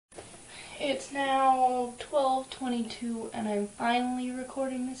It's now 12:22 and I'm finally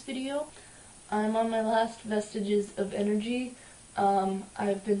recording this video. I'm on my last vestiges of energy.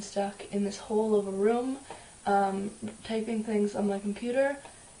 I've been stuck in this hole of a room, typing things on my computer,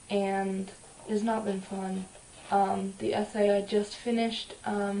 and it has not been fun. The essay I just finished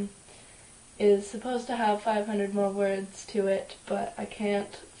is supposed to have 500 more words to it, but I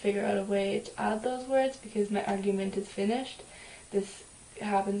can't figure out a way to add those words because my argument is finished. This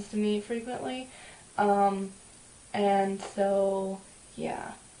happens to me frequently, and so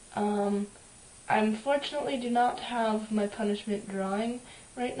yeah. I unfortunately do not have my punishment drawing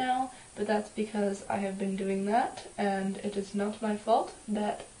right now, but that's because I have been doing that, and it is not my fault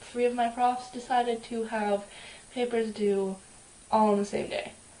that 3 of my profs decided to have papers due all on the same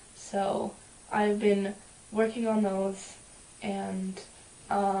day. So I've been working on those, and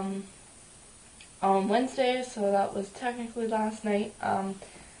on Wednesday, so that was technically last night,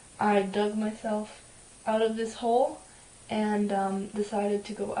 I dug myself out of this hole and decided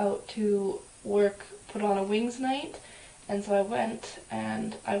to go out to work, put on a wings night, and so I went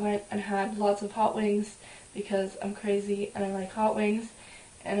and had lots of hot wings because I'm crazy and I like hot wings,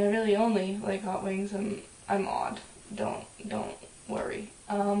 and I really only like hot wings. I'm odd. Don't worry.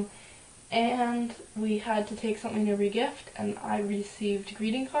 And we had to take something to regift, and I received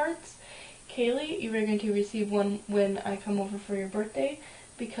greeting cards. Kaylee, you are going to receive one when I come over for your birthday,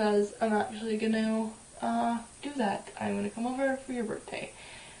 because I'm actually going to do that. I'm going to come over for your birthday.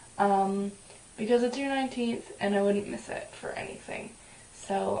 Because it's your 19th, and I wouldn't miss it for anything.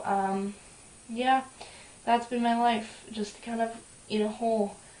 So, yeah, that's been my life, just kind of in a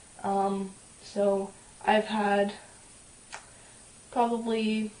hole. So I've had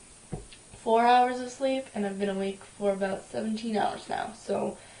probably 4 hours of sleep, and I've been awake for about 17 hours now,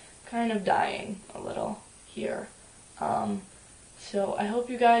 so kind of dying a little here. So I hope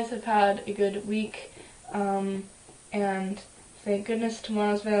you guys have had a good week, and thank goodness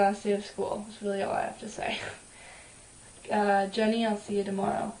tomorrow's my last day of school. That's really all I have to say. Jenny, I'll see you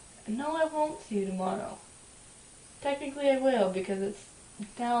tomorrow. No, I won't see you tomorrow. Technically I will, because it's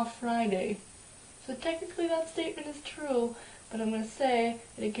now Friday. So technically that statement is true, but I'm going to say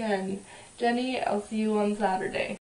it again. Jenny, I'll see you on Saturday.